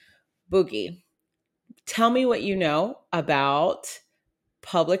Boogie, tell me what you know about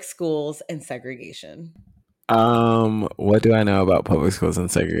public schools and segregation. What do I know about public schools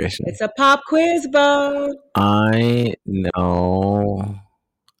and segregation? It's a pop quiz, Bo. I know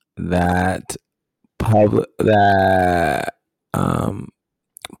that that um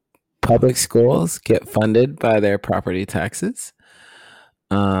public schools get funded by their property taxes.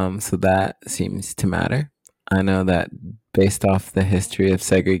 So that seems to matter. I know that based off the history of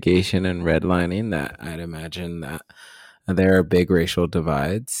segregation and redlining, that I'd imagine that there are big racial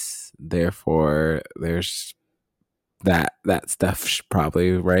divides. Therefore, there's that stuff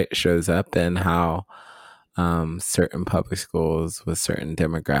probably shows up in how certain public schools with certain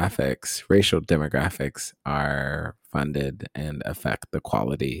demographics, racial demographics, are funded and affect the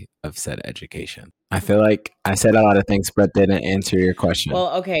quality of said education. I feel like I said a lot of things, but didn't answer your question.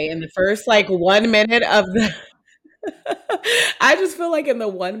 Well, okay, in the first 1 minute of the I just feel like in the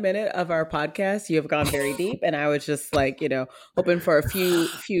 1 minute of our podcast, you have gone very deep, and I was just hoping for a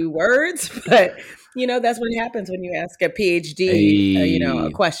few words, but that's what happens when you ask a PhD,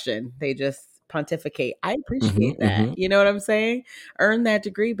 a question. They just pontificate. I appreciate that. Mm-hmm. You know what I'm saying? Earn that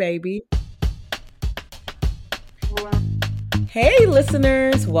degree, baby. Hey,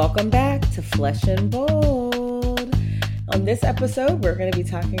 listeners, welcome back to Flesh and Bold. On this episode, we're going to be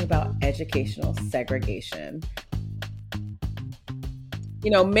talking about educational segregation.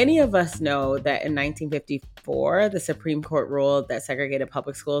 Many of us know that in 1954, the Supreme Court ruled that segregated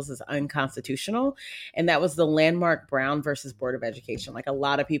public schools is unconstitutional. And that was the landmark Brown versus Board of Education. A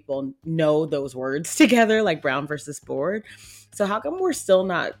lot of people know those words together, like Brown versus Board. So how come we're still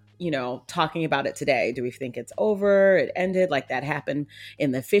not, talking about it today? Do we think it's over? It ended, like that happened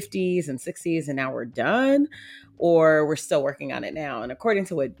in the 50s and 60s and now we're done? Or we're still working on it now? And according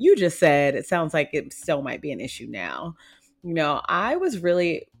to what you just said, it sounds like it still might be an issue now. I was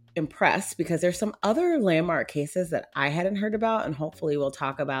really impressed because there's some other landmark cases that I hadn't heard about, and hopefully we'll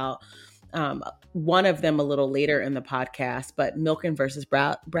talk about one of them a little later in the podcast, but Milken versus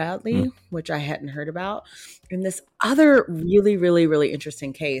Bradley, which I hadn't heard about. And this other really, really, really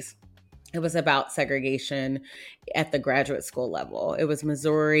interesting case, it was about segregation at the graduate school level. It was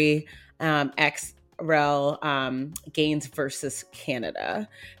Missouri Gaines versus Canada.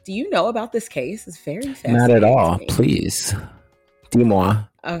 Do you know about this case? It's very fascinating. Not at all. Please. Dis-moi.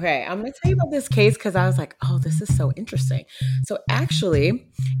 Okay, I'm going to tell you about this case because I was like, oh, this is so interesting. So actually,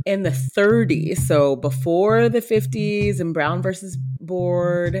 in the 30s, so before the 50s and Brown versus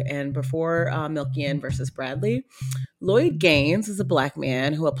Board and before Milken versus Bradley, Lloyd Gaines is a Black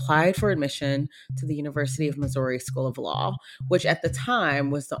man who applied for admission to the University of Missouri School of Law, which at the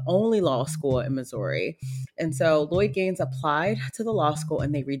time was the only law school in Missouri. And so Lloyd Gaines applied to the law school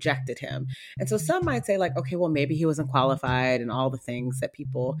and they rejected him. And so some might say okay, well, maybe he wasn't qualified and all the things that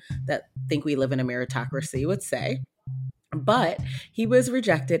people that think we live in a meritocracy would say. But he was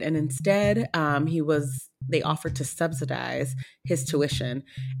rejected, and instead they offered to subsidize his tuition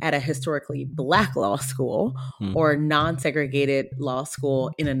at a historically Black law school or non-segregated law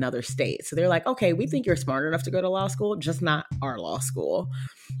school in another state. So they're like, okay, we think you're smart enough to go to law school, just not our law school.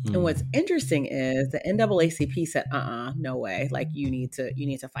 And what's interesting is the NAACP said, no way. You need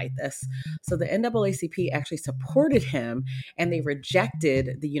to fight this. So the NAACP actually supported him, and they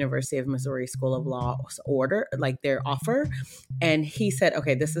rejected the University of Missouri School of Law's order, their offer. And he said,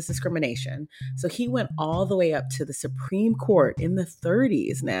 okay, this is discrimination. So he went all the way up to the Supreme Court in the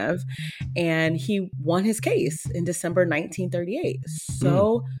 30s, Nev, and he won his case in December 1938.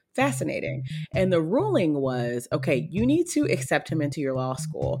 So fascinating. And the ruling was, okay, you need to accept him into your law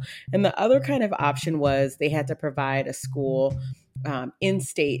school. And the other kind of option was they had to provide a school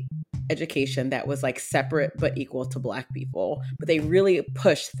in-state education that was separate but equal to Black people. But they really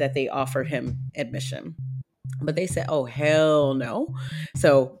pushed that they offer him admission. But they said, oh, hell no.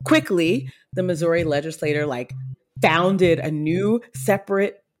 So quickly, the Missouri legislator founded a new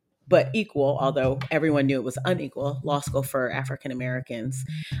separate but equal, although everyone knew it was unequal, law school for African Americans.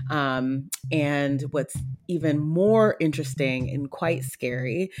 And what's even more interesting and quite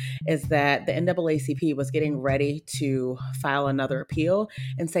scary is that the NAACP was getting ready to file another appeal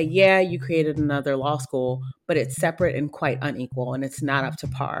and say, yeah, you created another law school, but it's separate and quite unequal, and it's not up to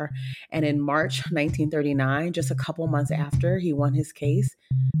par. And in March 1939, just a couple months after he won his case,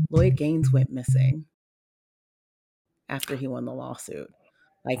 Lloyd Gaines went missing after he won the lawsuit.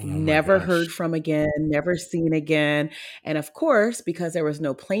 Never heard from again, never seen again. And of course, because there was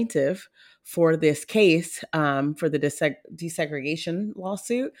no plaintiff for this case, for the desegregation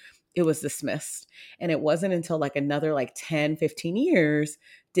lawsuit, it was dismissed. And it wasn't until like another like 10, 15 years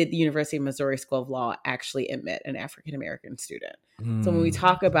did the University of Missouri School of Law actually admit an African American student. So when we Mm,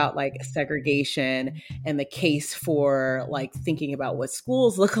 talk about like segregation and the case for like thinking about what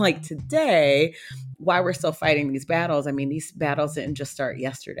schools look like today, why we're still fighting these battles. I mean, these battles didn't just start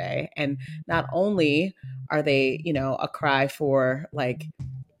yesterday. And not only are they, a cry for like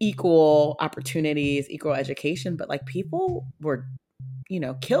equal opportunities, equal education, but like people were,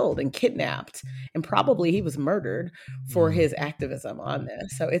 killed and kidnapped, and probably he was murdered for mm. his activism on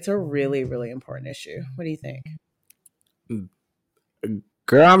this. So it's a really, really important issue. What do you think?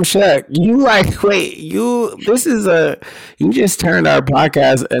 Girl, I'm shook. You like wait, this is a you just turned our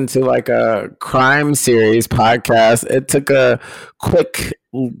podcast into like a crime series podcast. It took a quick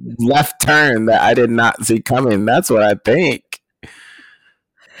left turn that I did not see coming. That's what I think.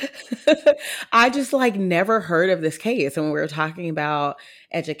 I just like never heard of this case. And when we were talking about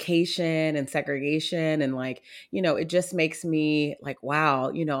education and segregation and like, it just makes me like,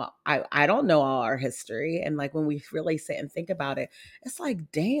 wow, I don't know all our history. And like when we really sit and think about it, it's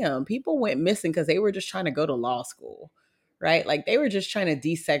like, damn, people went missing because they were just trying to go to law school. Right. Like they were just trying to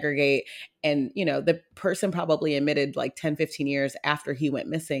desegregate. And, the person probably admitted like 10, 15 years after he went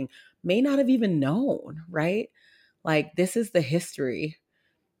missing may not have even known. Right. Like this is the history.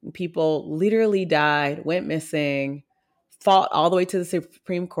 People literally died, went missing, fought all the way to the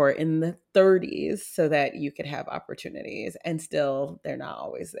Supreme Court in the 30s so that you could have opportunities. And still, they're not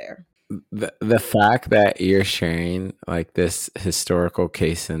always there. The fact that you're sharing like this historical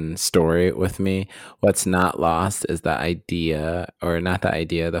case and story with me, what's not lost is the idea, or not the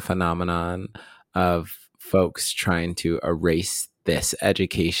idea, the phenomenon of folks trying to erase this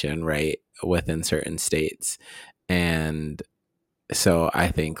education, right, within certain states. And so I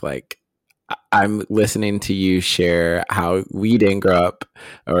think like I'm listening to you share how we didn't grow up,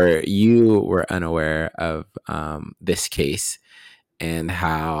 or you were unaware of this case, and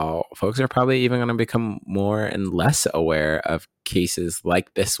how folks are probably even going to become more and less aware of cases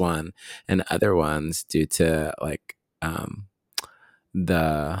like this one and other ones due to like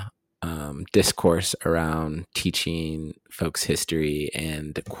the discourse around teaching folks history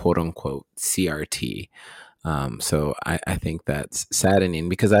and quote unquote CRT. So I think that's saddening,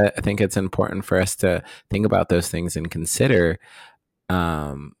 because I think it's important for us to think about those things and consider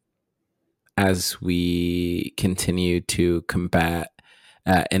um, as we continue to combat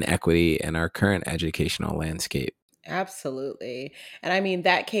inequity in our current educational landscape. Absolutely. And I mean,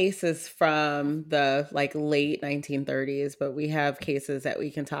 that case is from the like late 1930s, but we have cases that we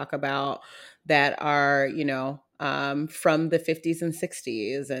can talk about that are, from the 50s and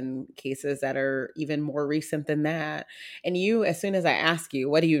 60s, and cases that are even more recent than that. And you, as soon as I ask you,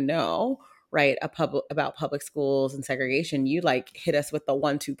 what do you know? Right, about public schools and segregation, you like hit us with the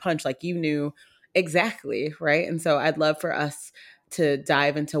 1-2 punch, like you knew exactly, right? And so I'd love for us to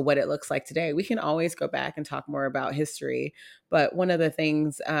dive into what it looks like today. We can always go back and talk more about history. But one of the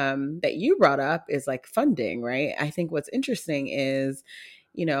things that you brought up is like funding, right? I think what's interesting is,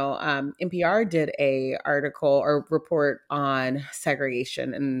 NPR did a article or report on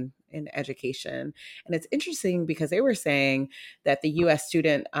segregation in education. And it's interesting because they were saying that the US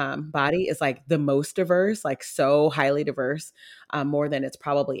student body is like the most diverse, like so highly diverse, more than it's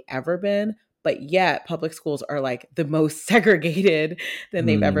probably ever been, but yet public schools are like the most segregated than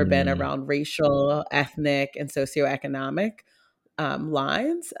they've ever been Mm, around racial, ethnic, and socioeconomic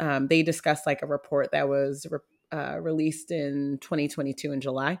lines. They discussed like a report that was released in 2022 in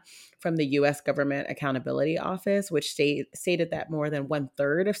July from the US Government Accountability Office, which stated that more than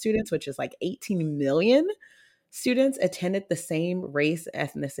 1/3 of students, which is like 18 million students, attended the same race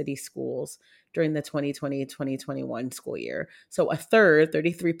ethnicity schools during the 2020-2021 school year. So a third,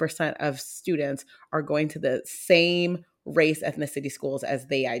 33% of students are going to the same race ethnicity schools as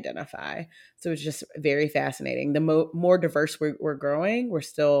they identify. So it's just very fascinating. The more diverse we're growing, we're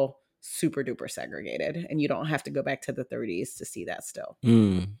still super duper segregated. And you don't have to go back to the 30s to see that still.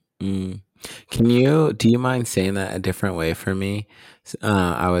 mm, mm. Do you mind saying that a different way for me?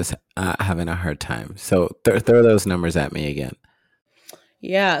 I was having a hard time. So throw those numbers at me again.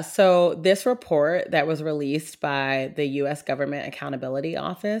 Yeah, so this report that was released by the US Government Accountability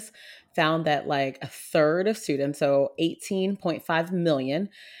Office found that like a third of students, so 18.5 million,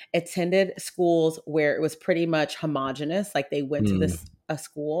 attended schools where it was pretty much homogenous. Like they went to Mm, this a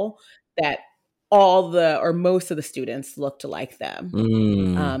school that all the or most of the students looked like them.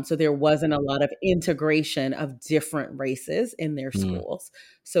 mm, So there wasn't a lot of integration of different races in their mm. schools.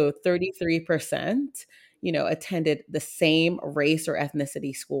 So 33%, attended the same race or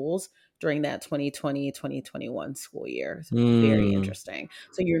ethnicity schools during that 2020-2021 school year. So very Mm, interesting.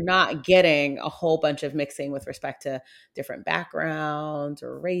 So you're not getting a whole bunch of mixing with respect to different backgrounds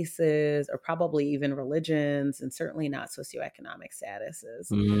or races or probably even religions, and certainly not socioeconomic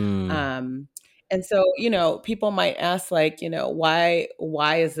statuses. mm, Um, and so, people might ask, like,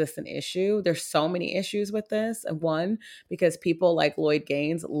 why is this an issue? There's so many issues with this. And one, because people like Lloyd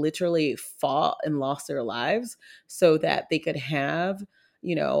Gaines literally fought and lost their lives so that they could have,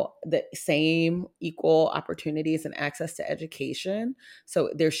 the same equal opportunities and access to education. So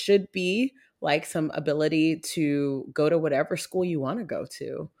there should be like some ability to go to whatever school you want to go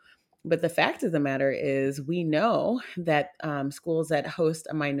to. But the fact of the matter is, we know that schools that host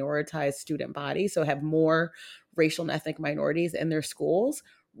a minoritized student body, so have more racial and ethnic minorities in their schools,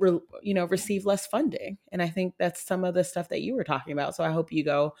 receive less funding. And I think that's some of the stuff that you were talking about. So I hope you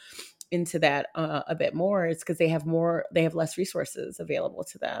go into that a bit more. It's because they have less resources available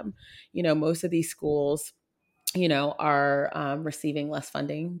to them. Most of these schools are receiving less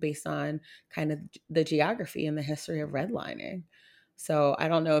funding based on kind of the geography and the history of redlining. So I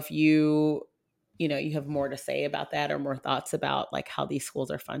don't know if you have more to say about that or more thoughts about like how these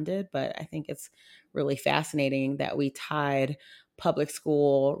schools are funded, but I think it's really fascinating that we tied public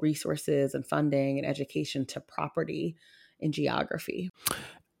school resources and funding and education to property and geography.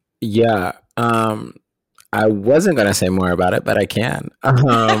 yeah. I wasn't gonna say more about it, but I can.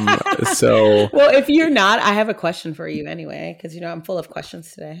 So Well, if you're not, I have a question for you anyway, because I'm full of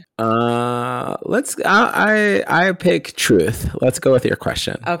questions today. let's. I pick truth. Let's go with your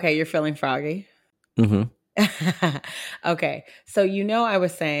question. Okay, you're feeling froggy. Mm-hmm. Okay. So, I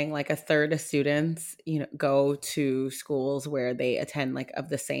was saying like a third of students, go to schools where they attend like of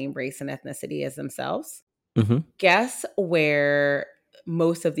the same race and ethnicity as themselves. Mm-hmm. Guess where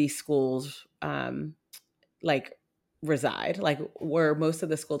most of these schools like reside, like where most of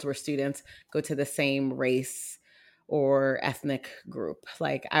the schools where students go to the same race or ethnic group.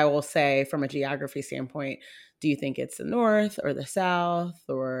 Like I will say from a geography standpoint, do you think it's the North or the South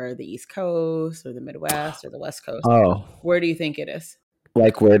or the East Coast or the Midwest or the West Coast? Oh, Where do you think it is?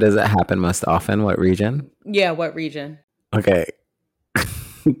 like where does it happen most often? What region? Yeah, what region? Okay,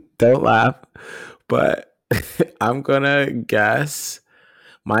 don't laugh, but I'm gonna guess.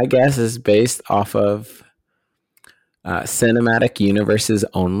 My guess is based off of cinematic universes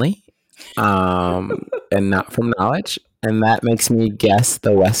only, and not from knowledge. And that makes me guess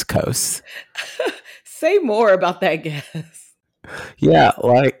the West Coast. Say more about that guess. Yeah,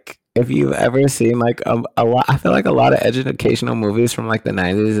 like if you've ever seen like a lot, I feel like a lot of educational movies from like the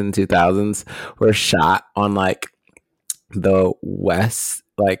 90s and 2000s were shot on like the West,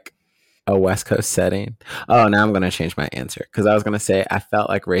 like a West Coast setting. Oh, now I'm gonna change my answer because I was gonna say I felt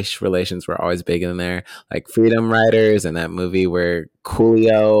like race relations were always big in there, like Freedom Riders and that movie where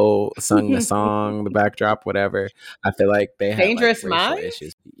Coolio sung the song, the backdrop, whatever. I feel like they had like Dangerous racial Minds?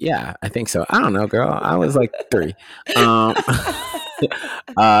 issues. Yeah, I think so. I don't know, girl. I was like 3. Um,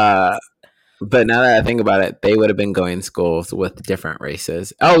 uh, but now that I think about it, they would have been going to schools with different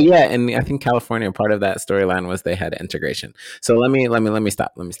races. Oh yeah, and I think California, part of that storyline was they had integration. So let me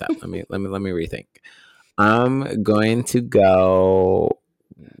stop. Let me rethink. I'm going to go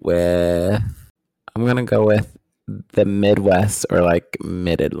with I'm gonna go with the Midwest or like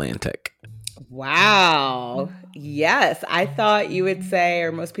Mid Atlantic. Wow. Yes, I thought you would say,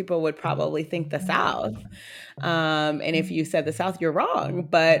 or most people would probably think the South. And if you said the South, you're wrong.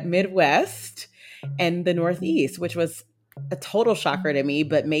 But Midwest and the Northeast, which was a total shocker to me,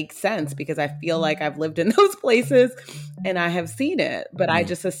 but makes sense because I feel like I've lived in those places and I have seen it. But I Mm,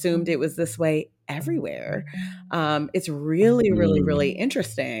 just assumed it was this way everywhere. It's really, really, mm, really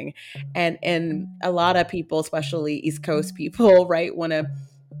interesting, and a lot of people, especially East Coast people, right, want to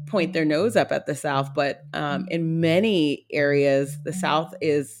point their nose up at the South, but in many areas, the South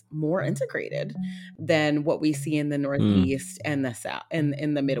is more integrated than what we see in the mm, Northeast and the South and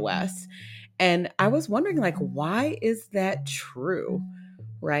in the Midwest. And I was wondering, like, why is that true?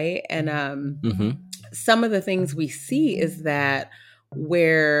 Right. And mm-hmm, some of the things we see is that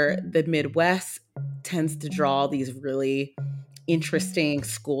where the Midwest tends to draw these really interesting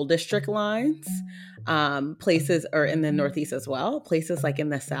school district lines. Places are in the Northeast as well. Places like in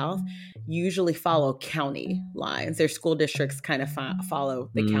the South usually follow county lines. Their school districts kind of follow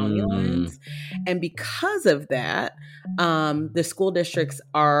the county mm, lines. And because of that, the school districts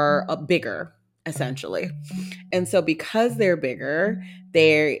are bigger, essentially. And so, because they're bigger,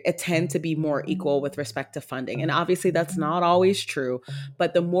 they tend to be more equal with respect to funding. And obviously, that's not always true.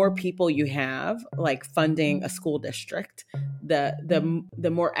 But the more people you have, like funding a school district, the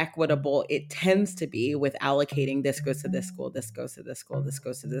more equitable it tends to be with allocating this goes to this school, this goes to this school, this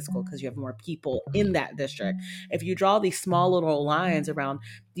goes to this school, because you have more people in that district. If you draw these small little lines around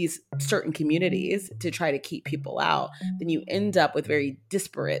these certain communities to try to keep people out, then you end up with very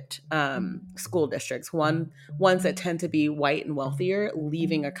disparate school districts. Ones that tend to be white and wealthier,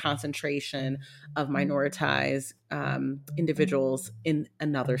 leaving a concentration of minoritized individuals in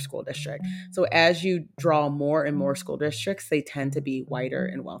another school district. So as you draw more and more school districts, they tend to be whiter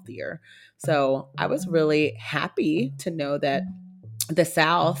and wealthier. So I was really happy to know that the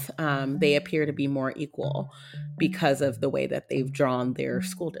South, they appear to be more equal because of the way that they've drawn their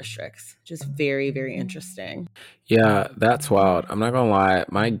school districts. Just very, very interesting. Yeah, that's wild. I'm not gonna lie.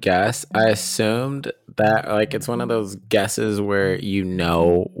 My guess, I assumed that like it's one of those guesses where you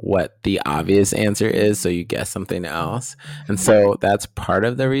know what the obvious answer is, so you guess something else. And so that's part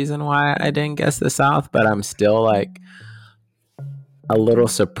of the reason why I didn't guess the South, but I'm still like a little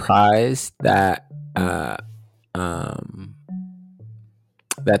surprised that um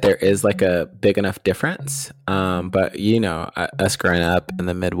that there is like a big enough difference. But you know, us growing up in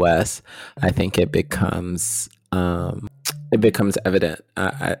the Midwest, I think it becomes evident.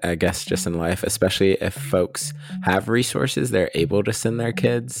 I guess just in life, especially if folks have resources, they're able to send their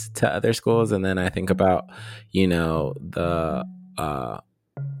kids to other schools. And then I think about, you know, the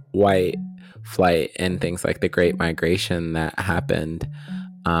white flight and things like the Great Migration that happened.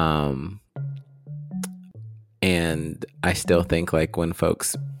 Um, and I still think like when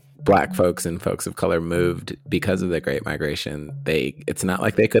black folks and folks of color moved because of the Great Migration, it's not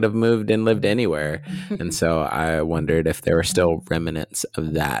like they could have moved and lived anywhere. And so I wondered if there were still remnants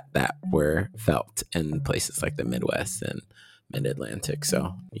of that were felt in places like the Midwest and Mid-Atlantic.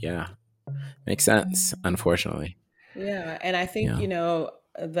 So yeah, makes sense, unfortunately. Yeah. And I think, Yeah.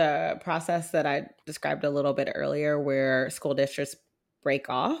 the process that I described a little bit earlier, where school districts break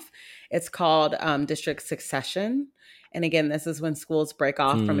off, it's called district succession. And again, this is when schools break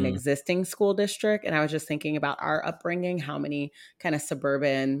off from an Hmm. existing school district. And I was just thinking about our upbringing, how many kind of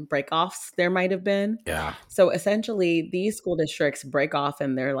suburban breakoffs there might have been. Yeah. So essentially, these school districts break off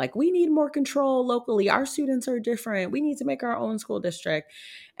and they're like, we need more control locally. Our students are different. We need to make our own school district.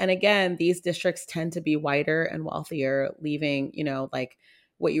 And again, these districts tend to be whiter and wealthier, leaving, like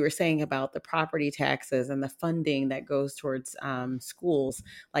what you were saying about the property taxes and the funding that goes towards schools,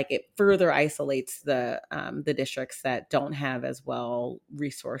 like it further isolates the districts that don't have as well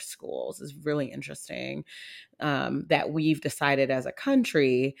resourced schools. Is really interesting that we've decided as a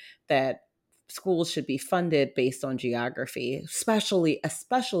country that schools should be funded based on geography,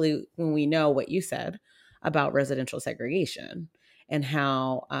 especially when we know what you said about residential segregation and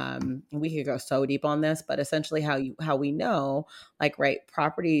how and we could go so deep on this, but essentially how we know, like, right,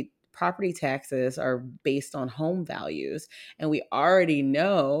 property taxes are based on home values, and we already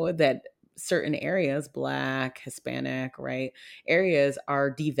know that certain areas, black, hispanic, right, areas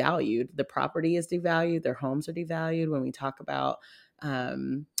are devalued. The property is devalued, their homes are devalued.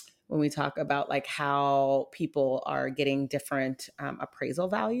 Um, when we talk about like how people are getting different appraisal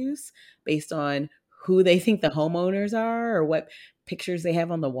values based on who they think the homeowners are or what pictures they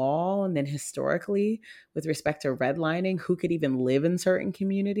have on the wall, and then historically with respect to redlining, who could even live in certain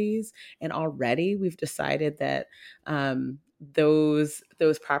communities. And already we've decided that those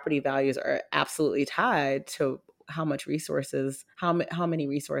property values are absolutely tied to how much resources, how many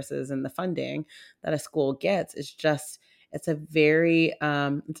resources and the funding that a school gets. Is just it's a very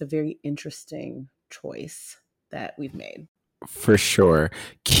interesting choice that we've made. For sure.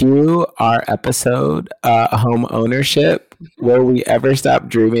 Cue our episode, Home Ownership, where we ever stop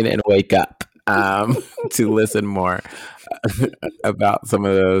dreaming and wake up to listen more about some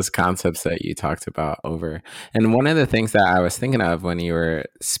of those concepts that you talked about over. And one of the things that I was thinking of when you were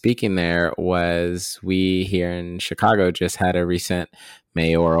speaking there was we here in Chicago just had a recent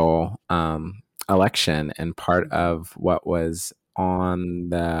mayoral election, and part of what was on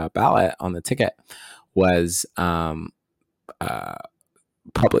the ballot on the ticket was uh,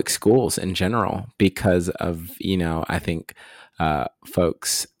 public schools in general because of, I think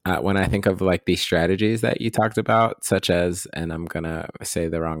folks, when I think of like these strategies that you talked about, such as, and I'm gonna say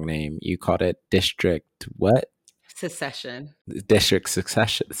the wrong name, you called it district what? Secession. District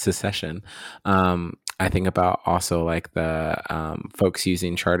secession. I think about also like the folks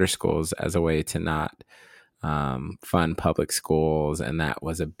using charter schools as a way to not fund public schools, and that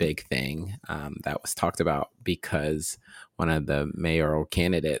was a big thing that was talked about because one of the mayoral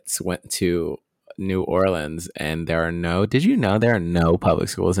candidates went to New Orleans, and did you know there are no public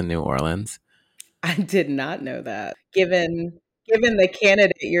schools in New Orleans? I did not know that. Given the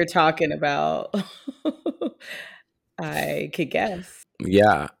candidate you're talking about, I could guess.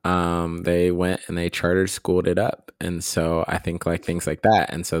 Yeah, they went and they charter schooled it up, and so I think like things like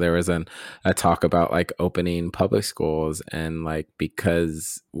that. And so there was a talk about like opening public schools, and like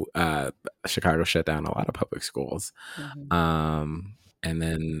because Chicago shut down a lot of public schools, Mhm, um, and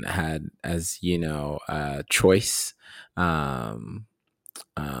then had, as you know, choice,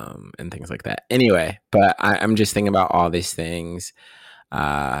 and things like that. Anyway, but I'm just thinking about all these things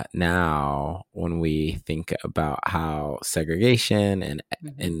now when we think about how segregation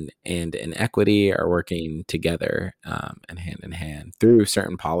mhm, and inequity are working together, and hand in hand through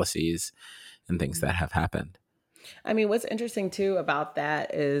certain policies and things mhm. that have happened. I mean, what's interesting too about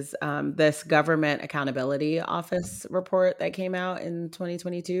that is this Government Accountability Office report that came out in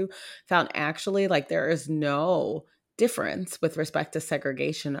 2022 found actually like there is no difference with respect to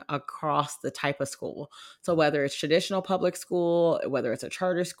segregation across the type of school. So whether it's traditional public school, whether it's a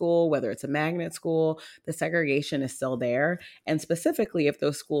charter school, whether it's a magnet school, the segregation is still there. And specifically, if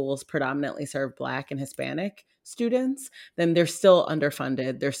those schools predominantly serve Black and Hispanic students, then they're still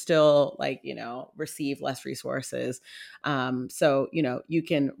underfunded. They're still like, receive less resources. So, you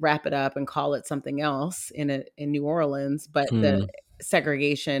can wrap it up and call it something else in New Orleans, but the Mm.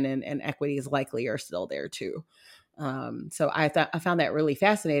 segregation and equities likely are still there too. So I found that really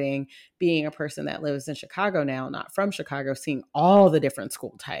fascinating being a person that lives in Chicago now, not from Chicago, seeing all the different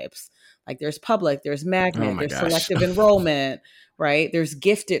school types. Like there's public, there's Oh magnet, my there's gosh. selective enrollment, right? There's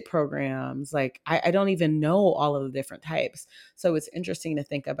gifted programs. Like I don't even know all of the different types. So it's interesting to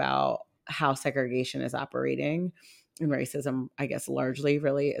think about how segregation is operating and racism, I guess, largely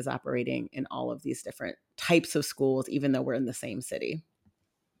really is operating in all of these different types of schools, even though we're in the same city.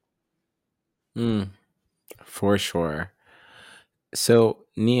 Mm, for sure. So,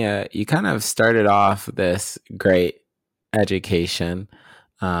 Nia, you kind of started off this great education,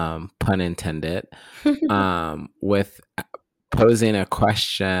 pun intended, with posing a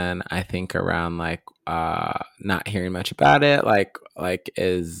question, I think, around like not hearing much about it. Like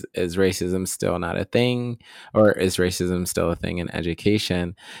is racism still not a thing, or is racism still a thing in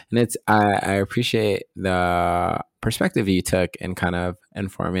education? And I appreciate the perspective you took in kind of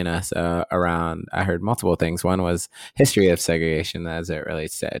informing us around. I heard multiple things. One was history of segregation as it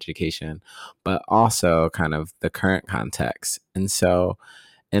relates to education, but also kind of the current context. And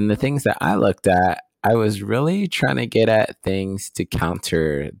the things that I looked at, I was really trying to get at things to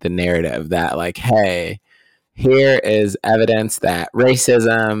counter the narrative that, like, hey, here is evidence that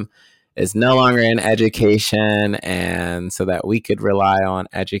racism is no longer in education, and so that we could rely on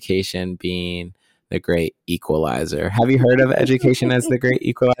education being the great equalizer. Have you heard of education as the great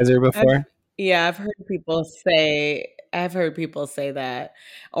equalizer I've before? yeah, I've heard people say that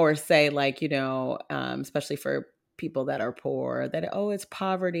or say like, especially for people that are poor, that oh, it's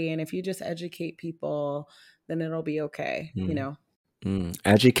poverty and if you just educate people, then it'll be okay.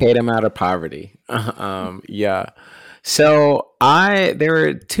 Educate them out of poverty. Yeah. So there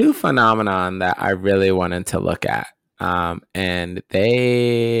were two phenomenon that I really wanted to look at. I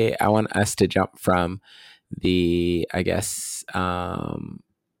want us to jump from the, I guess,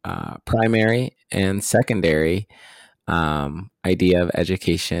 primary and secondary idea of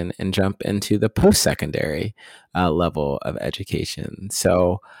education and jump into the post secondary level of education.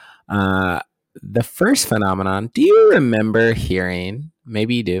 So, uh, the first phenomenon, do you remember hearing,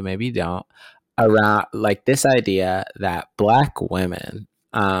 maybe you do, maybe you don't, around like this idea that Black women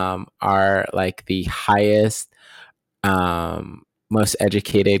are like the highest, most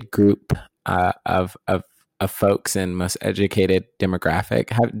educated group of folks and most educated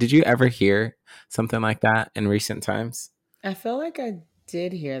demographic? Did you ever hear something like that in recent times? I feel like I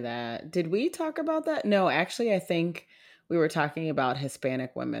did hear that. Did we talk about that? No, actually I think we were talking about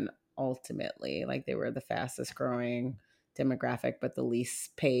Hispanic women ultimately. Like they were the fastest growing demographic but the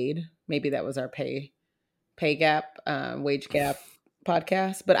least paid. Maybe that was our pay gap, wage gap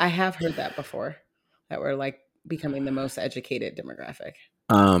podcast, but I have heard that before that we're like becoming the most educated demographic.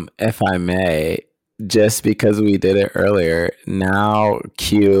 If I may, just because we did it earlier, now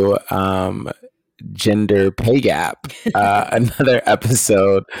cue gender pay gap. Another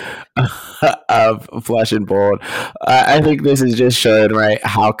episode of Flesh and Bold. I think this is just showing right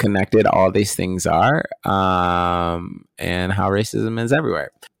how connected all these things are, and how racism is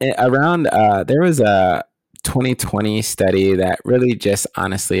everywhere. Around there was a 2020 study that really just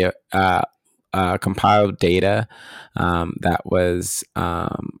honestly compiled data that was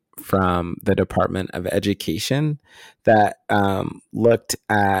from the Department of Education that looked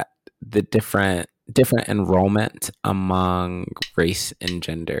at the different enrollment among race and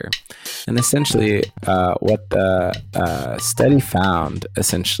gender. And essentially, what the study found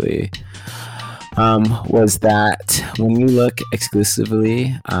essentially was that when you look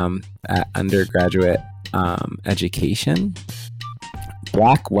exclusively at undergraduate education,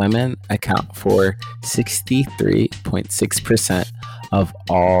 Black women account for 63.6% of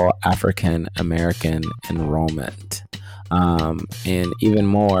all African American enrollment. And even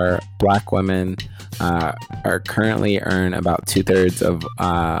more, Black women are currently earn about 2/3 of,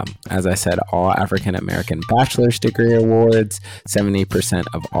 as I said, all African American bachelor's degree awards, 70%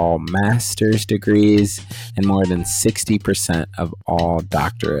 of all master's degrees, and more than 60% of all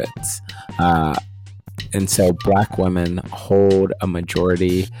doctorates. And so Black women hold a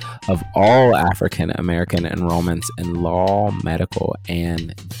majority of all African American enrollments in law, medical,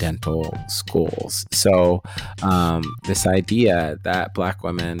 and dental schools. So this idea that Black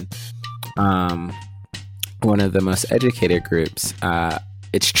women, one of the most educated groups,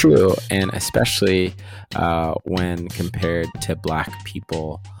 it's true, and especially when compared to Black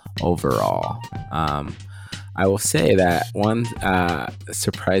people overall. I will say that one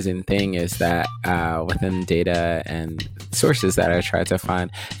surprising thing is that within data and sources that I tried to find,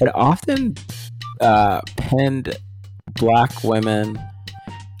 it often pinned Black women,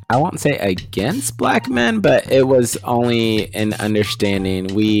 I won't say against Black men, but it was only in understanding.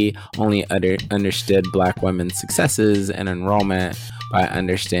 We only understood Black women's successes and enrollment by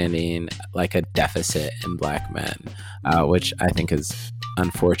understanding like a deficit in Black men, which I think is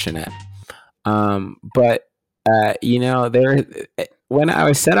unfortunate. But when I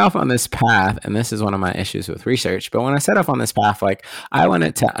was set off on this path, and this is one of my issues with research, but when I set off on this path, like I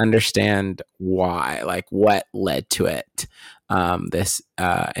wanted to understand why, like what led to it, this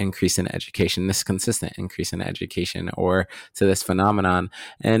increase in education, this consistent increase in education, or to this phenomenon.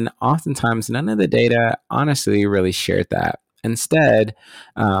 And oftentimes, none of the data honestly really shared that. Instead,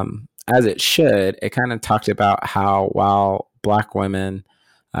 as it should, it kind of talked about how while Black women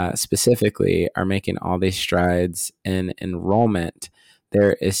specifically are making all these strides in enrollment,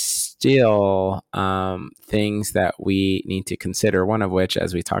 there is still things that we need to consider. One of which,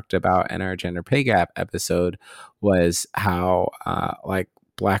 as we talked about in our gender pay gap episode, was how like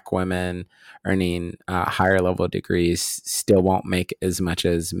Black women earning higher level degrees still won't make as much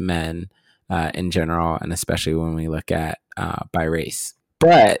as men in general, and especially when we look at by race.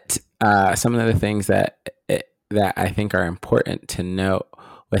 But some of the things that I think are important to note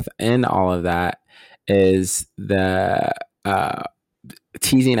within all of that is the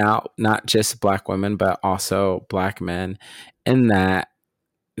teasing out not just Black women but also Black men, in that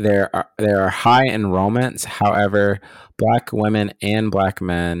there are high enrollments. However, Black women and Black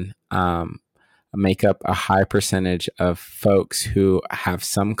men make up a high percentage of folks who have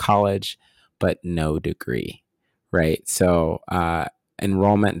some college but no degree, right? So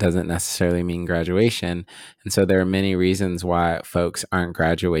enrollment doesn't necessarily mean graduation. And so there are many reasons why folks aren't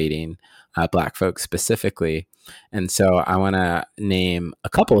graduating, Black folks specifically. And so I want to name a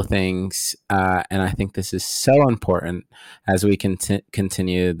couple of things. And I think this is so important as we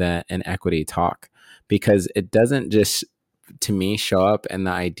continue the inequity talk, because it doesn't just, to me, show up in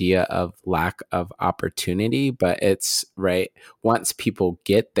the idea of lack of opportunity, but it's right. Once people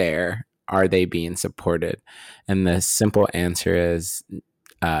get there, are they being supported? And the simple answer is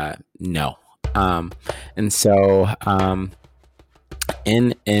no. And so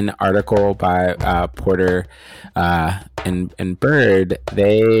in an article by Porter and Bird,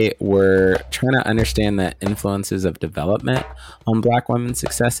 they were trying to understand the influences of development on Black women's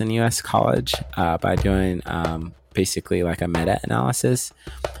success in U.S. college by doing basically like a meta-analysis.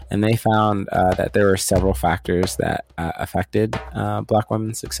 And they found that there were several factors that affected Black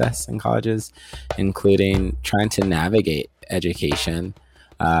women's success in colleges, including trying to navigate education,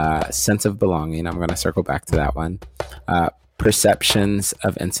 sense of belonging. I'm going to circle back to that one. Perceptions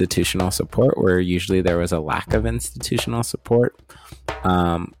of institutional support, where usually there was a lack of institutional support.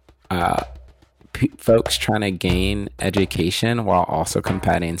 Folks trying to gain education while also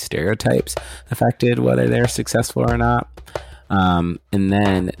combating stereotypes affected whether they're successful or not. And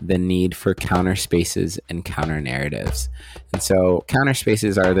then the need for counter spaces and counter narratives. And so counter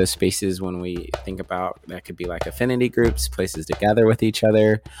spaces are those spaces when we think about that could be like affinity groups, places to gather with each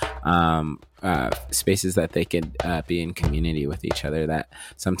other, spaces that they could be in community with each other that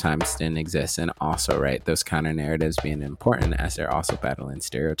sometimes didn't exist. And also, right, those counter narratives being important as they're also battling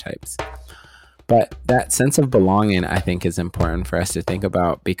stereotypes. But that sense of belonging, I think, is important for us to think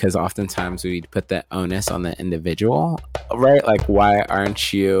about, because oftentimes we put the onus on the individual, right? Like, why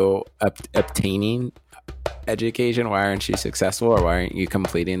aren't you obtaining education? Why aren't you successful, or why aren't you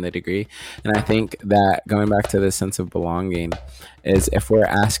completing the degree? And I think that going back to the sense of belonging is, if we're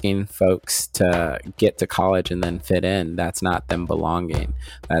asking folks to get to college and then fit in, that's not them belonging.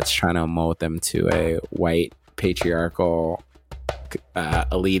 That's trying to mold them to a white patriarchal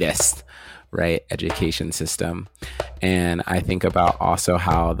elitist, right, education system. And I think about also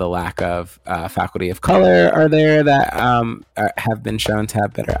how the lack of faculty of color are there that have been shown to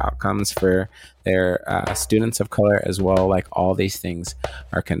have better outcomes for their students of color as well. Like, all these things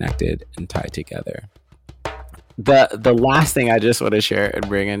are connected and tied together. The last thing I just want to share and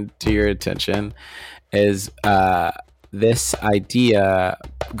bring into your attention is this idea,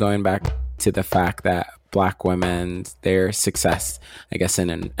 going back to the fact that Black women, their success, I guess, in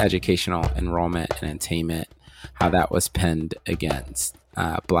an educational enrollment and attainment, how that was pinned against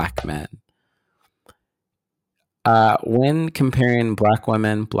Black men. When comparing Black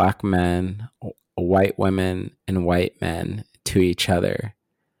women, Black men, white women, and white men to each other,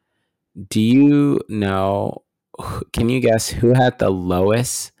 do you know, can you guess who had the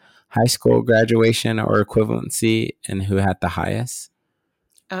lowest high school graduation or equivalency and who had the highest?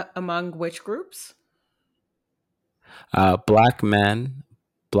 Among which groups? Black men,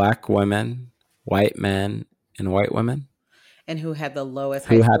 Black women, white men, and white women. And who had the lowest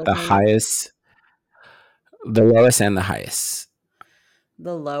high Who had school the attainment? highest, the lowest, and the highest?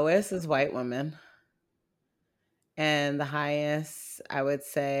 The lowest is white women. And the highest, I would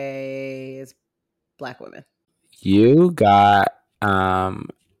say, is Black women. You got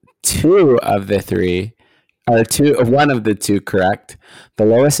two of the three, or one of the two correct. The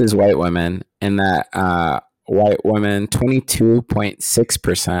lowest is white women, in that white women,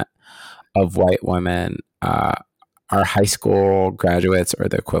 22.6% of white women are high school graduates or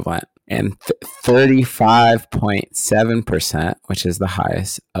the equivalent, and 35.7%, which is the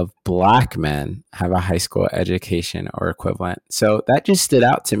highest, of Black men have a high school education or equivalent. So that just stood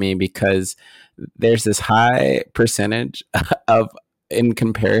out to me, because there's this high percentage of, in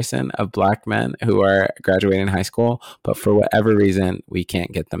comparison, of Black men who are graduating high school, but for whatever reason, we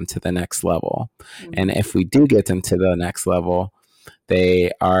can't get them to the next level. Mm-hmm. And if we do get them to the next level,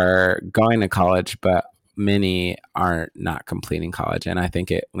 they are going to college, but many are not completing college. And I think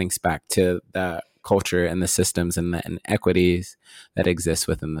it links back to the culture and the systems and the inequities that exist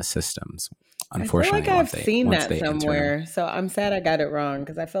within the systems. Unfortunately, I feel like I've seen that somewhere. So I'm sad I got it wrong,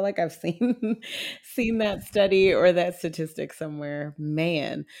 because I feel like I've seen that study or that statistic somewhere.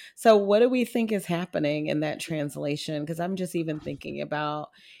 Man. So what do we think is happening in that translation? Because I'm just even thinking about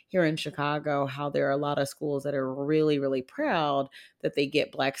here in Chicago, how there are a lot of schools that are really, really proud that they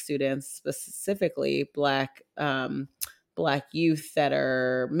get Black students, specifically Black youth that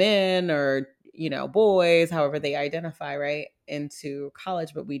are men or boys, however they identify, right, into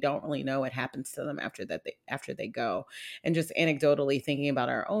college, but we don't really know what happens to them after they go. And just anecdotally thinking about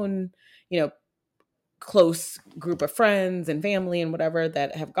our own, close group of friends and family and whatever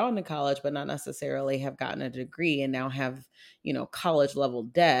that have gone to college, but not necessarily have gotten a degree, and now have, college level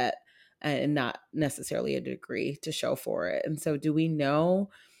debt and not necessarily a degree to show for it. And so, do we know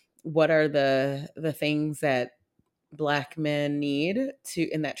what are the things that Black men need to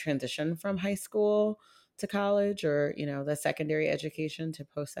in that transition from high school to college, or the secondary education to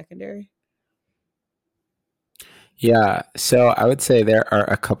post-secondary? Yeah, so I would say there are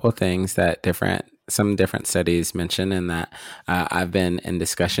a couple things that some different studies mention, and that I've been in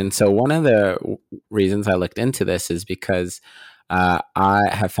discussion. So one of the reasons I looked into this is because I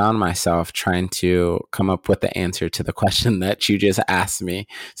have found myself trying to come up with the answer to the question that you just asked me,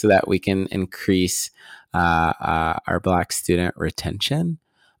 so that we can increase our Black student retention.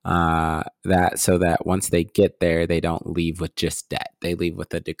 So that once they get there, they don't leave with just debt; they leave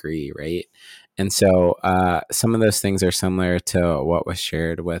with a degree, right? And so some of those things are similar to what was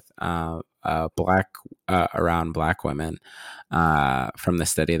shared with around Black women from the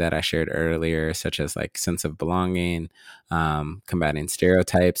study that I shared earlier, such as like sense of belonging, combating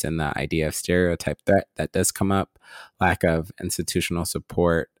stereotypes, and the idea of stereotype threat that does come up, lack of institutional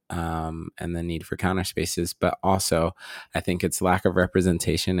support, and the need for counter spaces. But also, I think it's lack of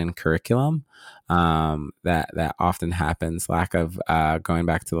representation in curriculum that often happens. Lack of going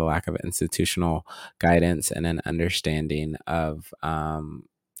back to the lack of institutional guidance and an understanding of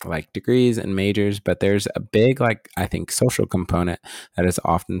like degrees and majors. But there's a big, like, I think, social component that is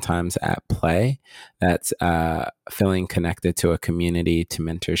oftentimes at play, that's feeling connected to a community, to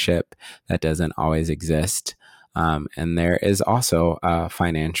mentorship, that doesn't always exist. And there is also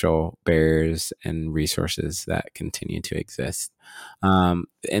financial barriers and resources that continue to exist.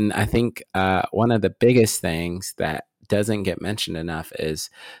 And I think one of the biggest things that doesn't get mentioned enough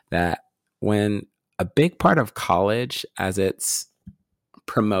is that when a big part of college as it's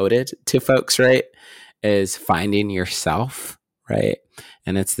promoted to folks, right, is finding yourself, right?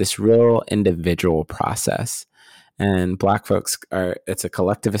 And it's this real individual process. And Black folks it's a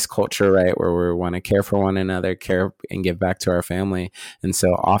collectivist culture, right, where we want to care for one another, care and give back to our family. And so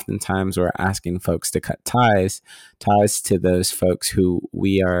oftentimes we're asking folks to cut ties to those folks who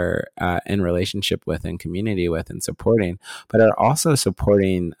we are in relationship with and community with and supporting, but are also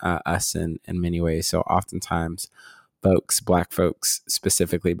supporting us in many ways. So oftentimes folks, Black folks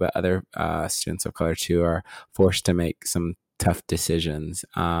specifically, but other students of color too, are forced to make some tough decisions,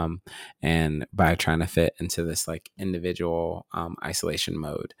 and by trying to fit into this like individual isolation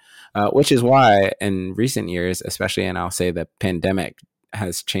mode, which is why in recent years, especially, and I'll say the pandemic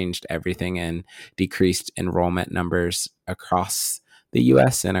has changed everything and decreased enrollment numbers across the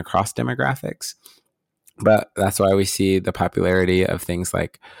US and across demographics. But that's why we see the popularity of things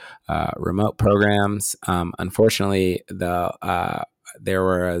like remote programs. Unfortunately, there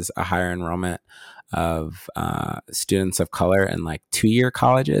was a higher enrollment of students of color in like 2-year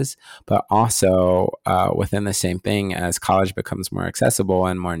colleges, but also within the same thing, as college becomes more accessible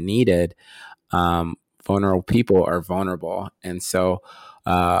and more needed, vulnerable people are vulnerable. And so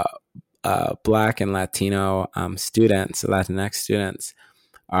Black and Latino students, Latinx students,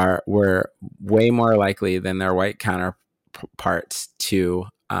 were way more likely than their white counterparts to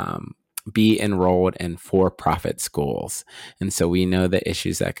be enrolled in for-profit schools. And so we know the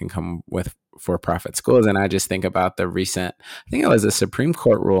issues that can come with for-profit schools. And I just think about the recent, I think it was a Supreme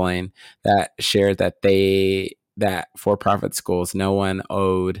Court ruling that shared that for-profit schools, no one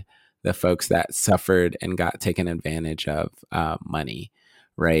owed the folks that suffered and got taken advantage of money.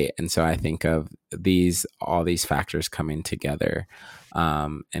 Right. And so I think of all these factors coming together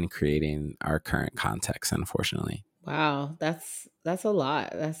and creating our current context, unfortunately. Wow, that's a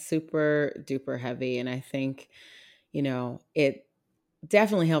lot. That's super duper heavy. And I think, it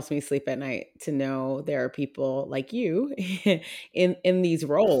definitely helps me sleep at night to know there are people like you in these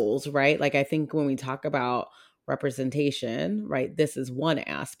roles, right? Like I think when we talk about representation, right, this is one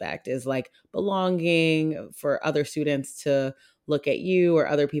aspect, is like belonging, for other students to look at you or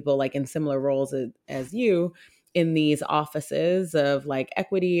other people like in similar roles as you in these offices of like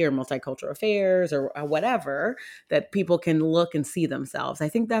equity or multicultural affairs or whatever, that people can look and see themselves. I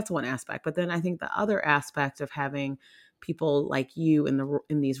think that's one aspect. But then I think the other aspect of having people like you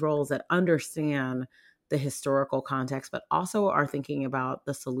in these roles that understand the historical context, but also are thinking about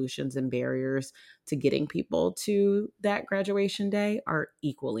the solutions and barriers to getting people to that graduation day, are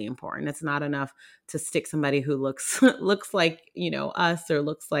equally important. It's not enough to stick somebody who looks looks like us or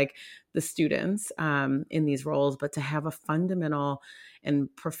looks like the students in these roles, but to have a fundamental and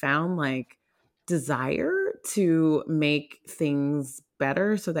profound like desire to make things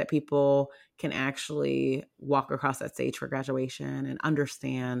better so that people can actually walk across that stage for graduation and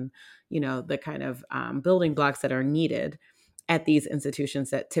understand, the kind of building blocks that are needed at these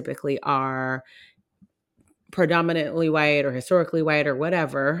institutions that typically are predominantly white or historically white or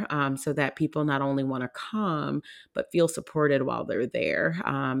whatever, so that people not only want to come but feel supported while they're there,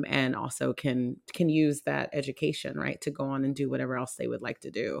 and also can use that education, right, to go on and do whatever else they would like to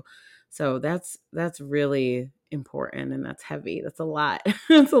do. So that's really important, and that's heavy. That's a lot.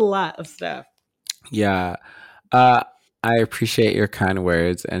 That's a lot of stuff. Yeah. Uh, I appreciate your kind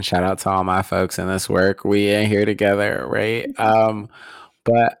words, and shout out to all my folks in this work. We in here together, right?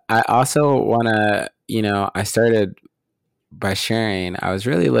 But I also want to, I started by sharing, I was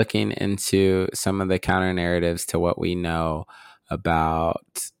really looking into some of the counter narratives to what we know about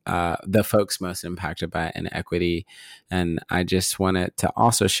the folks most impacted by inequity. And I just wanted to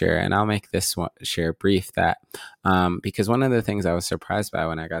also share, and I'll make this share brief, that because one of the things I was surprised by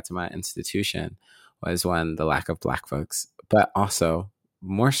when I got to my institution was, one, the lack of Black folks, but also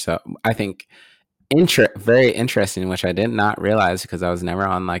more so, I think, very interesting, which I did not realize because I was never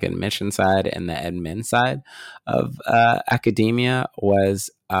on like admission side and the admin side of academia,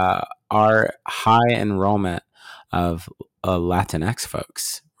 was our high enrollment of Latinx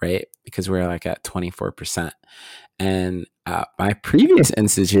folks, right? Because we're like at 24%. And my previous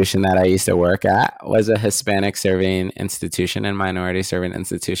institution that I used to work at was a Hispanic serving institution and minority serving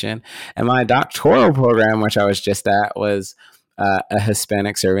institution. And my doctoral program, which I was just at, was a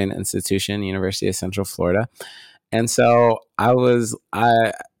Hispanic serving institution, University of Central Florida. And so I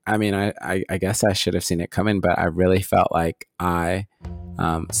mean, I guess I should have seen it coming, but I really felt like I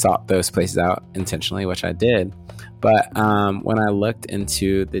sought those places out intentionally, which I did. But when I looked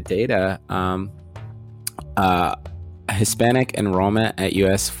into the data, Hispanic enrollment at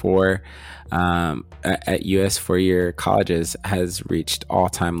U.S. at U.S. four-year colleges has reached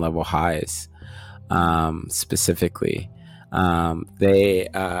all-time level highs. specifically. They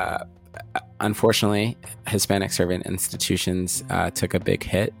unfortunately, Hispanic serving institutions took a big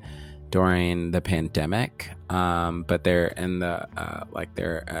hit during the pandemic, but they're in the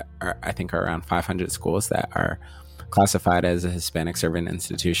I think are around 500 schools that are classified as a Hispanic serving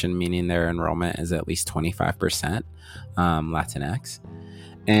institution, meaning their enrollment is at least 25% Latinx.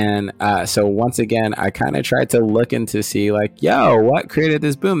 And so once again, I kind of tried to look into see like, yo, what created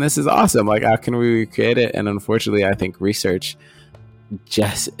this boom? This is awesome. Like, how can we recreate it? And unfortunately, I think research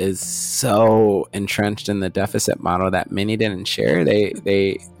just is so entrenched in the deficit model that many didn't share.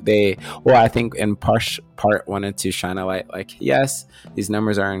 Well, I think in part wanted to shine a light like, yes, these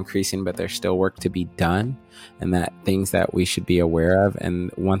numbers are increasing, but there's still work to be done, and that things that we should be aware of. And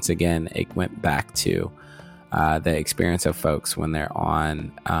once again, it went back to the experience of folks when they're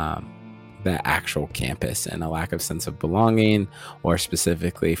on the actual campus, and a lack of sense of belonging, or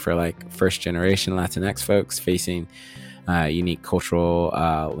specifically for like first generation Latinx folks facing unique cultural,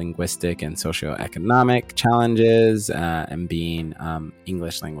 linguistic, and socioeconomic challenges, and being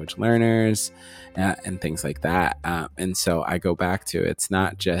English language learners, and things like that. And so I go back to, it's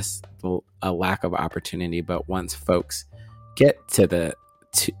not just a lack of opportunity, but once folks get to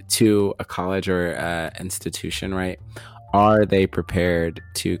a college or institution, right? Are they prepared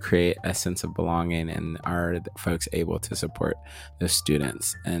to create a sense of belonging, and are folks able to support those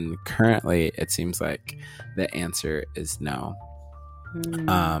students? And currently, it seems like the answer is no. And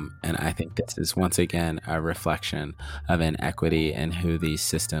I think this is once again a reflection of inequity and who these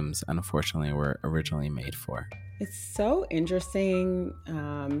systems, unfortunately, were originally made for. It's so interesting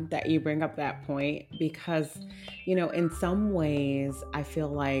that you bring up that point because, in some ways, I feel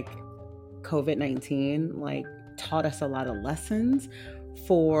like COVID-19 like taught us a lot of lessons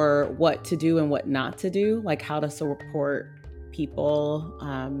for what to do and what not to do, like how to support people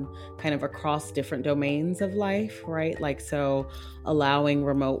kind of across different domains of life, right? Like, so allowing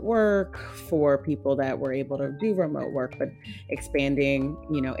remote work for people that were able to do remote work, but expanding,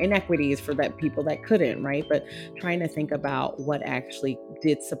 inequities for that people that couldn't, right? But trying to think about what actually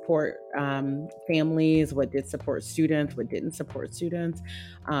did support families, what did support students, what didn't support students.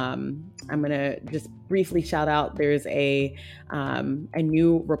 I'm gonna just briefly shout out. There's a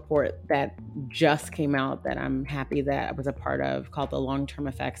new report that just came out that I'm happy that I was a part of, called The Long-Term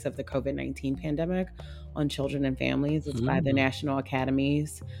Effects of the COVID-19 Pandemic on Children and Families. It's by the National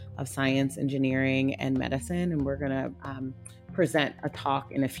Academies of Science, Engineering, and Medicine, and we're gonna present a talk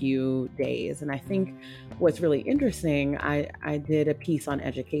in a few days. And I think what's really interesting, I did a piece on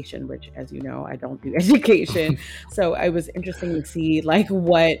education, which, as you know, I don't do education. So it was interesting to see like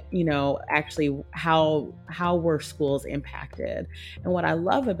what, actually how were schools impacted. And what I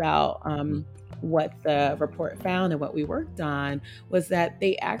love about what the report found and what we worked on was that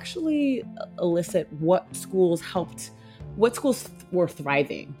they actually elicit what schools were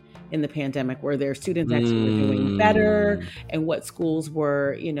thriving in the pandemic, where their students actually were doing better, and what schools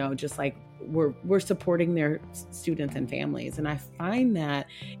were, just like we're supporting their students and families. And I find that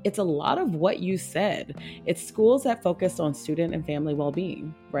it's a lot of what you said. It's schools that focused on student and family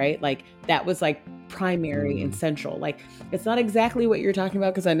well-being, right? Like that was like primary and central. Like it's not exactly what you're talking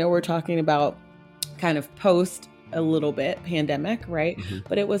about, because I know we're talking about kind of post a little bit pandemic, right?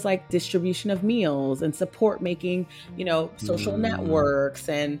 But it was like distribution of meals and support making, social networks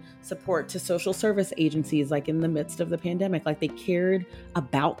and support to social service agencies, like in the midst of the pandemic. Like they cared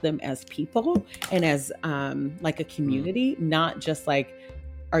about them as people and as like a community, not just like,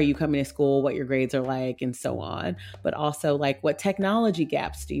 are you coming to school, what your grades are like, and so on, but also like what technology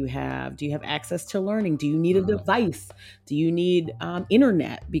gaps do you have? Do you have access to learning? Do you need a device? Do you need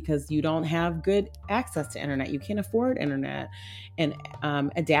internet because you don't have good access to internet? You can't afford internet. And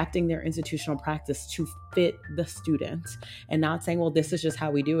adapting their institutional practice to fit the student, and not saying, well, this is just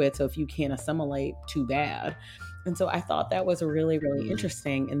how we do it, so if you can't assimilate, too bad. And so I thought that was really, really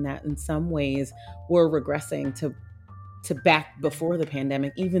interesting, in that in some ways we're regressing to back before the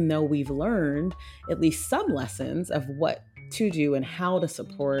pandemic, even though we've learned at least some lessons of what to do and how to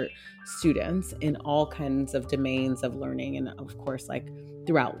support students in all kinds of domains of learning, and of course like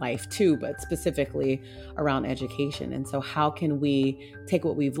throughout life too, but specifically around education. And so how can we take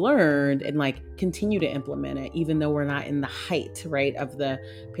what we've learned and like continue to implement it, even though we're not in the height, right, of the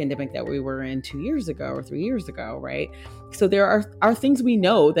pandemic that we were in 2 years ago or 3 years ago, right? So there are things we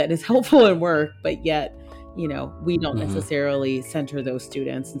know that is helpful and work, but yet we don't necessarily center those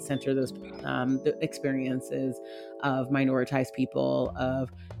students and center those the experiences of minoritized people,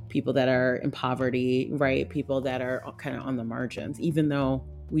 of people that are in poverty, right? People that are kind of on the margins, even though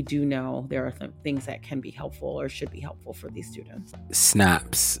we do know there are things that can be helpful or should be helpful for these students.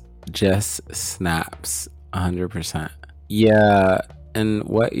 Snaps, just snaps, 100%. Yeah, and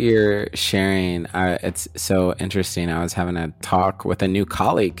what you're sharing, it's so interesting. I was having a talk with a new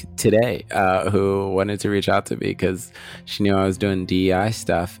colleague today who wanted to reach out to me because she knew I was doing DEI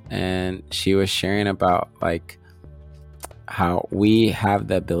stuff, and she was sharing about like how we have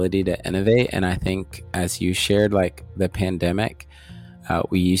the ability to innovate. And I think, as you shared, like the pandemic,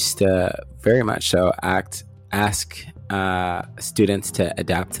 we used to very much so ask students to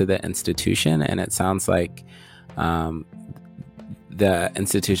adapt to the institution, and it sounds like the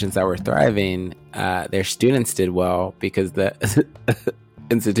institutions that were thriving, their students did well because the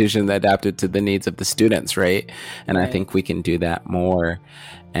institution adapted to the needs of the students, right? And right. I think we can do that more.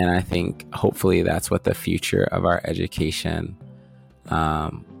 And I think hopefully that's what the future of our education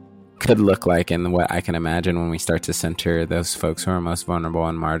could look like. And what I can imagine when we start to center those folks who are most vulnerable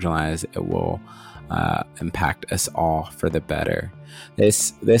and marginalized, it will impact us all for the better.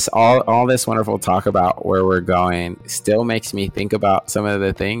 All this wonderful talk about where we're going still makes me think about some of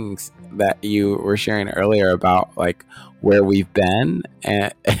the things that you were sharing earlier about like where we've been,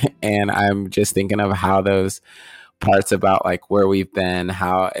 and I'm just thinking of how those parts about like where we've been,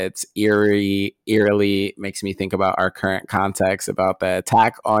 how it's eerily makes me think about our current context, about the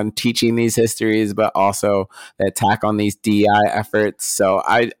attack on teaching these histories, but also the attack on these DEI efforts. So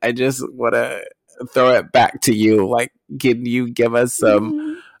I just want to throw it back to you. Like, can you give us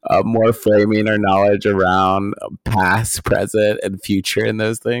some more framing or knowledge around past, present, and future in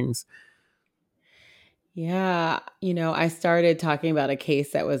those things? Yeah, I started talking about a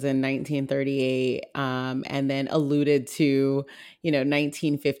case that was in 1938, and then alluded to,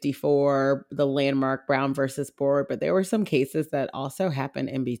 1954, the landmark Brown versus Board, but there were some cases that also happened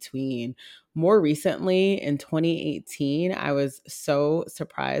in between. More recently, in 2018, I was so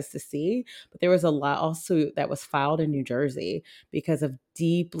surprised to see, but there was a lawsuit that was filed in New Jersey because of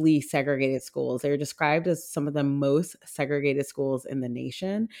deeply segregated schools. They were described as some of the most segregated schools in the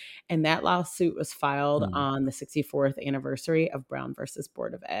nation. And that lawsuit was filed on the 64th anniversary of Brown versus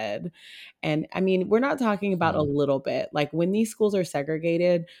Board of Ed. And I mean, we're not talking about a little bit. Like when these schools are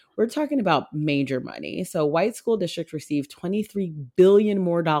segregated, we're talking about major money. So white school districts receive $23 billion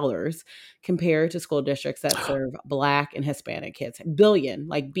more dollars compared to school districts that serve Black and Hispanic kids. Billion,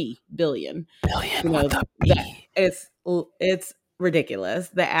 like billion. Billion with a B. It's ridiculous.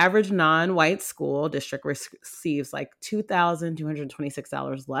 The average non-white school district receives like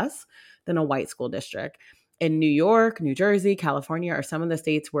 $2,226 less than a white school district. In New York, New Jersey, California are some of the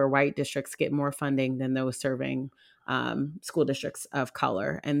states where white districts get more funding than those serving school districts of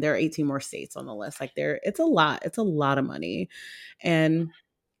color. And there are 18 more states on the list. Like it's a lot. It's a lot of money. And,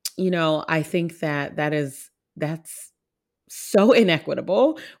 I think that's so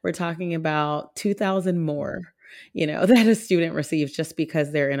inequitable. We're talking about 2,000 more, that a student receives just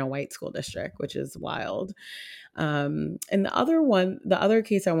because they're in a white school district, which is wild. And the other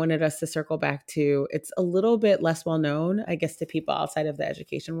case I wanted us to circle back to, it's a little bit less well known, I guess, to people outside of the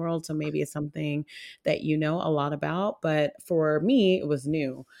education world. So maybe it's something that you know a lot about, but for me, it was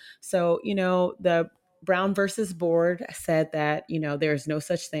new. So, the Brown versus Board said that, there's no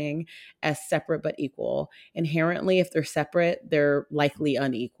such thing as separate but equal. Inherently, if they're separate, they're likely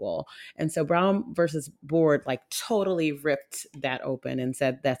unequal. And so Brown versus Board like totally ripped that open and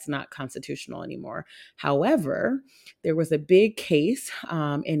said that's not constitutional anymore. However, there was a big case in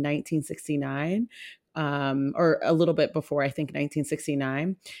 1969, or a little bit before, I think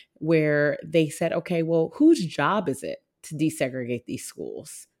 1969, where they said, okay, well, whose job is it to desegregate these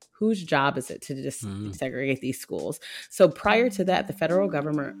schools? Whose job is it to desegregate these schools? So prior to that, the federal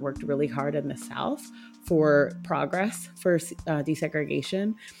government worked really hard in the South for progress for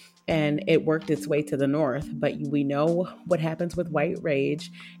desegregation. And it worked its way to the North. But we know what happens with white rage,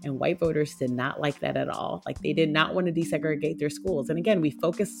 and white voters did not like that at all. Like they did not want to desegregate their schools. And again, we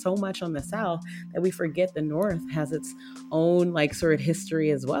focus so much on the South that we forget the North has its own like sort of history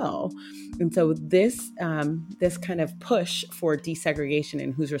as well. And so this kind of push for desegregation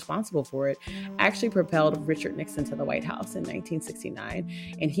and who's responsible for it actually propelled Richard Nixon to the White House in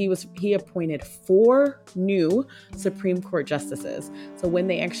 1969. And he appointed 4 new Supreme Court justices. So when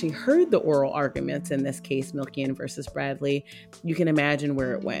they actually heard the oral arguments in this case, Milkian versus Bradley, you can imagine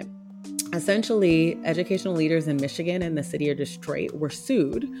where it went. Essentially, educational leaders in Michigan and the city of Detroit were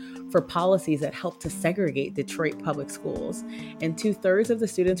sued for policies that helped to segregate Detroit public schools. And 2/3 of the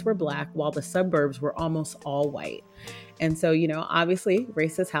students were Black, while the suburbs were almost all white. And so, obviously,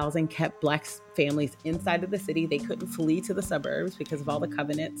 racist housing kept Black families inside of the city. They couldn't flee to the suburbs because of all the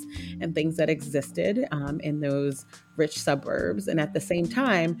covenants and things that existed in those rich suburbs. And at the same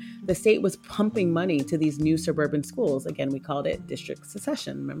time, the state was pumping money to these new suburban schools. Again, we called it district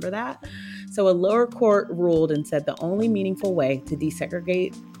secession. Remember that? So a lower court ruled and said the only meaningful way to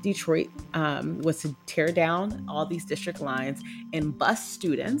desegregate Detroit was to tear down all these district lines and bus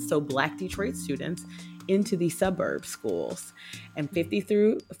students, so Black Detroit students, into the suburb schools. And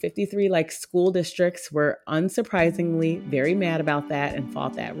 53 like school districts were unsurprisingly very mad about that and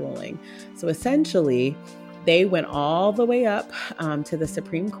fought that ruling. So essentially, they went all the way up to the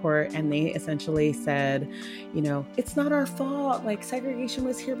Supreme Court, and they essentially said, it's not our fault. Like, segregation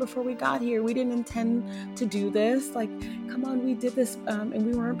was here before we got here. We didn't intend to do this. Like, come on, we did this and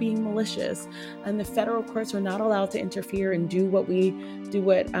we weren't being malicious. And the federal courts are not allowed to interfere and do what you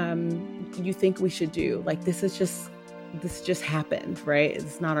think we should do. Like, this just happened, right?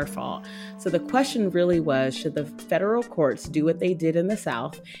 It's not our fault. So the question really was, should the federal courts do what they did in the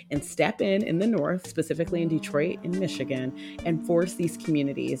South and step in the North, specifically in Detroit and Michigan, and force these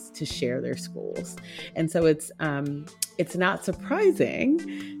communities to share their schools? And so it's not surprising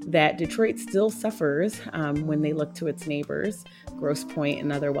that Detroit still suffers when they look to its neighbors, Grosse Pointe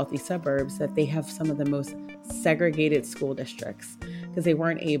and other wealthy suburbs, that they have some of the most segregated school districts, because they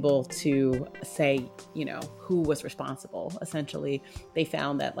weren't able to say, who was responsible. Essentially, they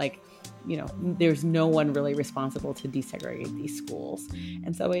found that there's no one really responsible to desegregate these schools.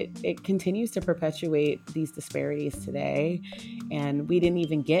 And so it continues to perpetuate these disparities today. And we didn't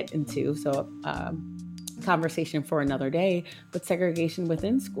even get into, conversation for another day, but segregation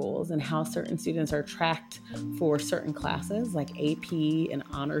within schools and how certain students are tracked for certain classes like AP and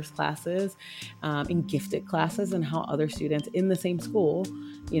honors classes and gifted classes, and how other students in the same school,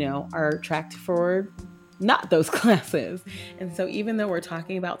 are tracked for not those classes. And so even though we're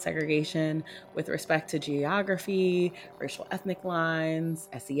talking about segregation with respect to geography, racial ethnic lines,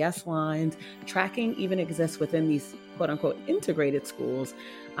 SES lines, tracking even exists within these quote unquote integrated schools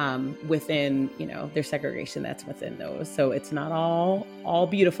within, their segregation that's within those. So it's not all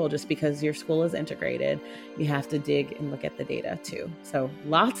beautiful just because your school is integrated. You have to dig and look at the data too. So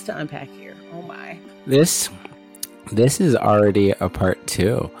lots to unpack here. Oh my. This is already a part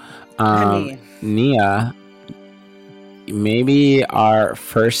 2. Nia, maybe our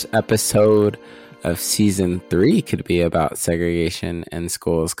first episode of season 3 could be about segregation in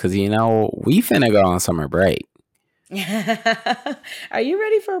schools, because we finna go on summer break. Are you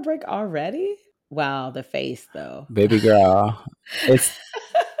ready for a break already? Wow, the face though. Baby girl, it's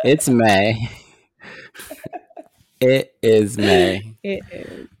May. It is May. It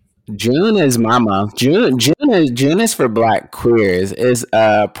is. June is my month. June is for Black queers. It's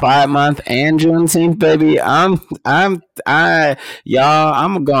Pride Month and Juneteenth, baby. Y'all,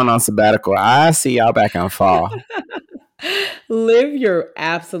 I'm going on sabbatical. I see y'all back in fall. Live your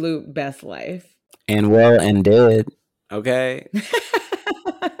absolute best life. And well and dead. Okay.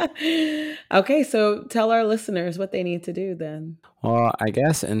 Okay, so tell our listeners what they need to do then. Well, I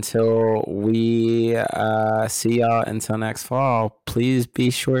guess until we see y'all until next fall, please be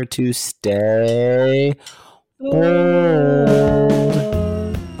sure to stay bold.